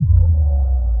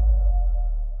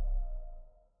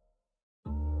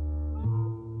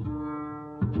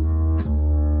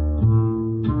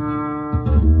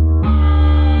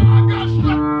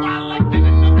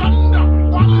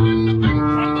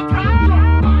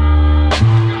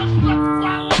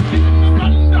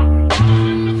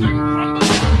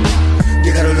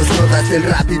del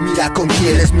rap y mira con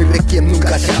quién es mi requiem.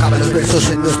 Nunca se acaban los versos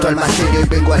en nuestro almacén y hoy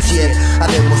vengo al 100 a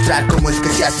demostrar cómo es que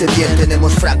se hace bien.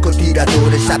 Tenemos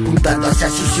francotiradores apuntando hacia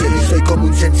su cielo y soy como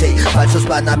un sensei. Falsos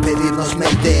van a pedirnos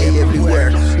mayday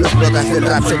everywhere. Los brodas del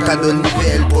rap soltando el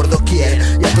nivel por doquier.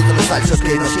 Y a todos los falsos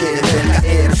que nos quieren ver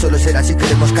caer, solo será si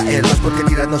queremos caernos, porque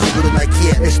tirarnos seguro no hay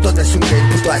quien. Esto no es un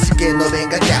game puto, así que no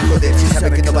venga que a joder. Si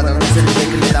sabe que no van a darnos el play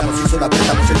que le damos y solo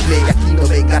apretamos el play. Aquí no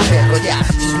venga perro ya,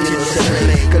 sus miedos se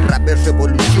relay. Que el rap es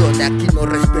revolución, aquí no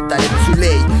respetaremos su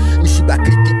ley. Y si va a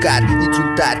criticar,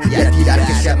 insultar y a tirar,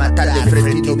 que sea matar de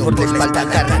frente y no por la espalda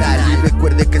carnal. Y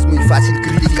recuerde que es muy fácil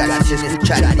criticar sin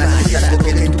escuchar, y más si es algo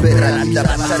que de tu perra vida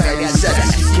vas a realizar.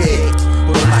 Así que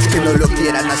por más que no lo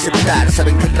quieran aceptar,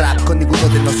 saben que el rap con ninguno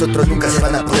de nosotros nunca se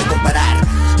van a poder comparar.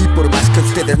 Y por más que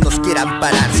ustedes nos quieran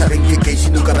parar, saben que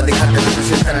Kcaise nunca va a dejar de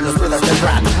representar a los brodas del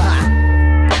rap.